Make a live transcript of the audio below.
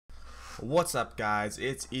What's up, guys?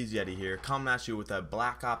 It's easyeddieyt here, coming at you with a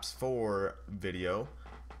Black Ops 4 video.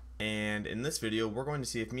 And in this video, we're going to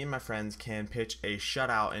see if me and my friends can pitch a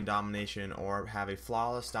shutout in domination or have a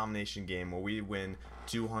flawless domination game where we win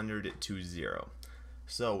 200-0.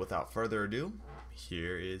 So without further ado,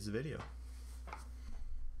 here is the video.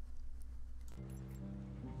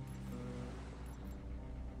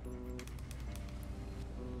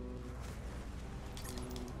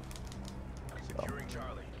 Securing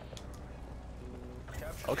Charlie.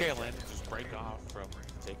 Okay, Landon, just break off from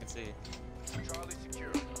taking C. Charlie secure.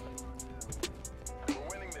 We're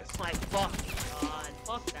winning this. My fucking god,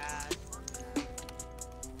 fuck that.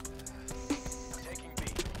 Taking B.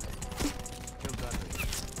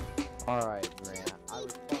 Alright, Grant. I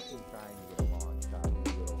was fucking trying to get a long shot,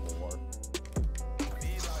 you little whore. B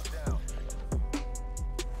locked down.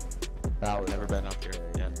 That was Never been up here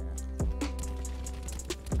yet.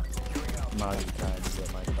 Securing out. I'm not even trying to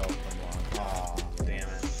get myself some long Aw, damn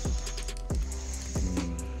it.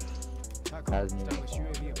 Hasn't even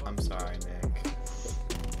fallen yet. I'm sorry, Nick.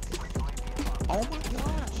 Oh my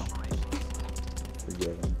gosh!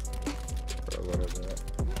 Forgive him for a little bit.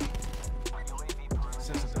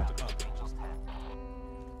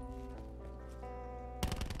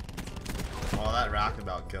 Oh, that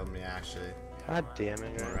roundabout killed me, actually. God damn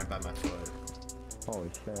it. Went right by my foot. Holy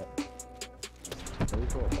shit. Really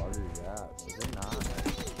cool bugger is that? Is it not?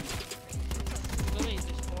 Literally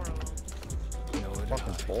just four of them.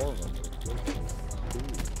 Fucking four of them.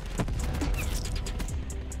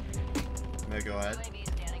 Nick, go ahead.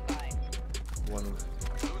 One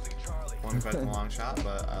Losing Charlie. quite a long shot,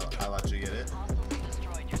 but I'll let you get it.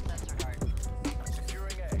 Securing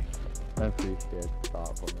A. I appreciate the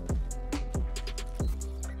thoughtfulness.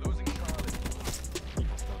 Losing Charlie.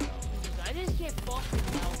 I just can't fucking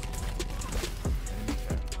help.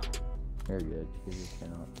 You're good. Give your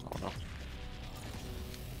chin up. Oh no.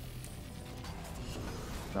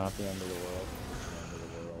 It's not the end of the world. It's the end of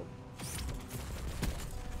the world.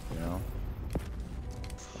 You know?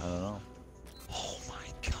 I don't know. Oh my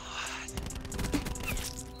god.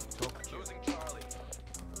 Losing Charlie.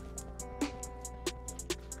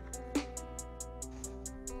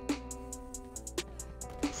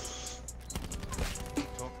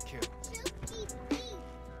 Talk kill.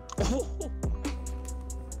 Oh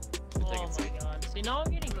Oh my god. See, now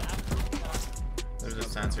I'm getting absolutely fucked. There's a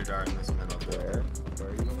sensor dart in this middle Where? there. Where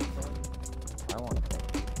are you gonna play? I wanna play.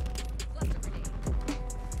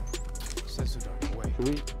 Sensor dart away. We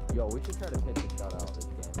should try to pitch a shutout this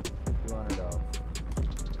game. 200 up.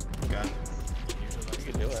 Okay. We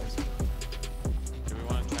could do it. Do we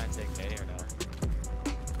want to try and take A or no?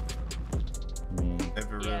 I mean, If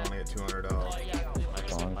we really Yeah. want to get 200 Oh, oh. yeah.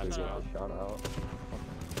 as long as we get the shutout.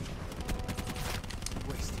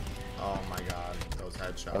 Oh my god, those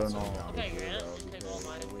headshots. I don't know. are dumb. Okay, if we Grant, will, take because all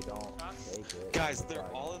mine. if we don't take it. Guys, we'll they're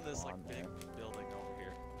try all to in this get like on big there. building over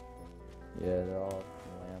here. Yeah, they're all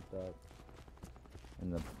lamped up in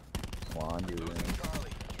the laundry room. Losing Charlie.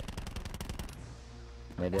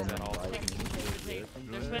 They didn't that all? invite me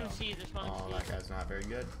to There's one C, there's one Oh, C. that guy's not very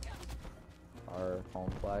good. our home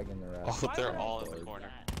flag and the rest. Oh, Why they're would I all in do the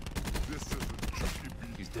corner. that?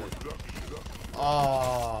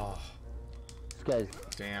 Oh, This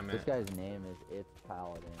damn This it. guy's name is It's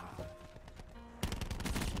Paladin. I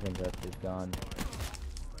think that's his gun.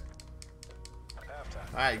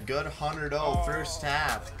 Halftime. Alright, good 100-0 first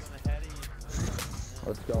half.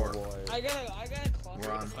 Let's go, boys. I gotta cluster.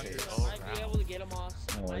 We're on I pace. might be able to get him off.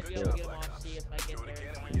 Oh, Might be let's able to do get him off C if I get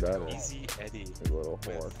there. You better. Easy Eddie, You little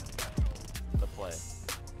whore. the play.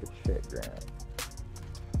 Good shit, Grant.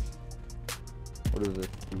 What is this,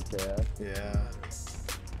 TKS? Yeah.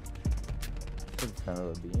 It's kind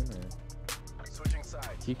of a beamer. Switching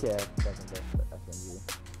sides. TKS, second best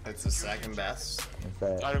SMG. It's the second best. In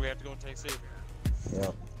fact, Why do we have to go and take C?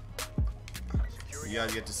 yep. You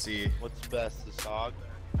guys get to see. What's best, the SOG?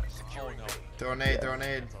 Securing no. B. Throw a nade, throw a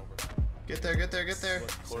nade. Get there, get there, get there.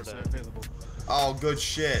 Available. Oh, good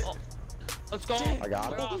shit. Oh. Let's go. I got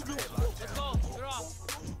They're it. off. Let's go. They're off.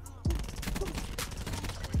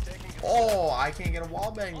 Oh, I can't get a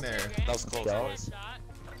wall bang Okay, there. Grant. That was close, Go. boys. Shot.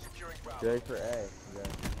 Securing Bravo. Ready for A. Okay.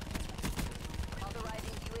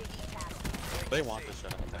 They want this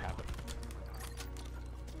shutout to happen.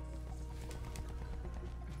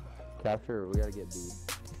 Capture, we gotta get B.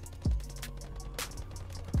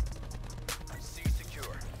 C secure.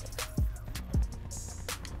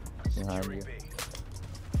 Behind Securing you. B.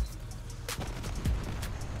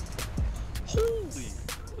 Holy!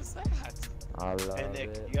 What was that? I love Hey Nick,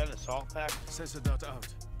 it. you got an assault pack? Sensor dart out.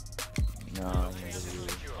 No,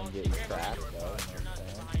 I'm getting trapped though, you know what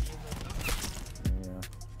I'm saying? Yeah.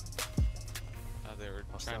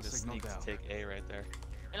 Trying to sneak to take A right there.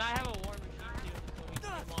 And I have a war machine too, so we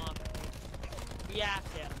can come on. We have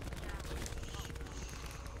to.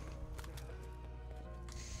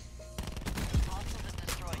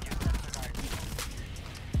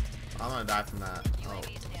 I'm gonna die from that. Oh,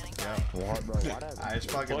 yeah. What, bro? Why did I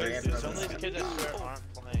just fucking Boys, ran some from of these that. kids I swear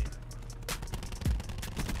aren't playing.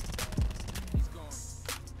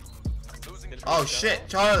 Losing Oh shit,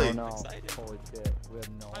 Charlie! Oh no. Excited. Holy shit. We have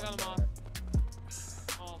no I got one him off. there.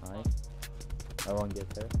 Oh, fuck. Nice. Everyone get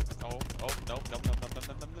there. Oh, nope, nope, nope, nope, nope, nope,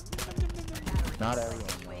 nope, nope, nope. Not everyone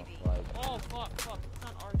though. Like, Oh, fuck. It's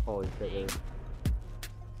not our holy shit, dude.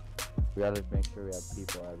 We gotta make sure we have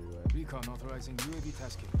people everywhere. Recon authorizing UAV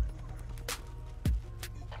tasking.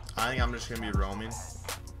 I think I'm just gonna be roaming.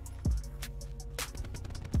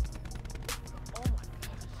 Oh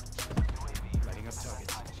my Lighting up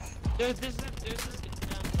targets. god. There's this down the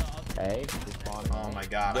other. Hey, respond. Oh my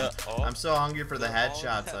god. I'm so hungry for the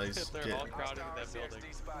headshots I just They're get. all crowded in that building.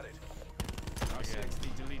 RCXD spotted.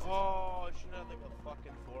 RCXD deleted. Oh, I should have like a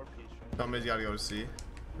fucking 4-piece right. Somebody's gotta go to C.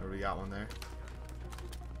 Or we got one there.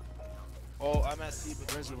 Oh, I'm at C,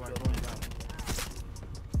 but Reservoir going down.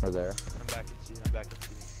 We're there. I'm back at C. I'm back at C.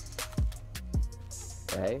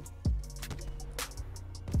 Hey.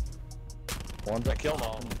 One's I killed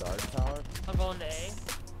all. in the guard tower. I'm going to A.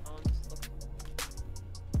 Oh, just look.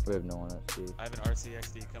 We have no one at C. I have an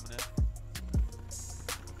RCXD coming in.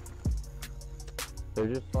 They're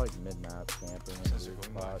just like mid-map camping in Sensor the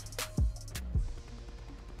going spot.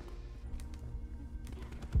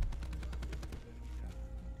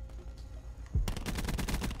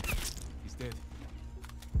 He's dead.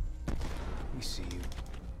 We see you.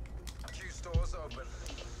 Q stores open.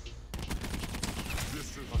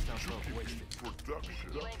 Hostile smoke wasted.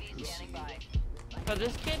 So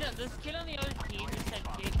this kid on the other team just said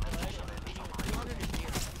get good and he was 200 a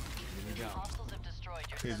year. Here we go.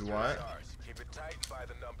 He's what? Keep it tight by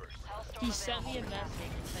the numbers. He sent me a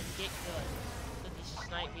message and said get good. Then he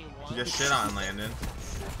sniped me once. You just shit on Landon.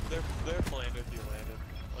 They're playing with you, Landon.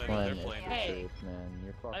 Landon, they're playing with Hey. Truth, man.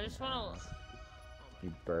 You're fucking I just wanna. ass.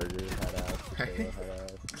 You burger head ass, potato head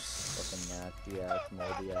ass, fucking nasty ass,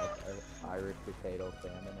 moldy ass, Irish potato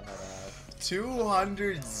salmon head ass.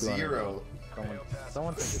 200-0.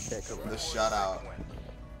 Someone took a pic of The that. shutout.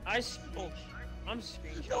 I'm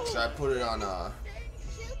screenshotting. Should I put it on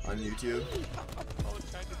YouTube? Oh,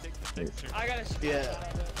 trying to take the picture. I got a screenshot Yeah.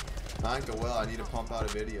 of it. Uncle Will, I need to pump out a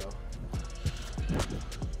video.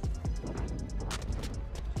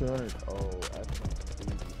 200. Oh, excellent.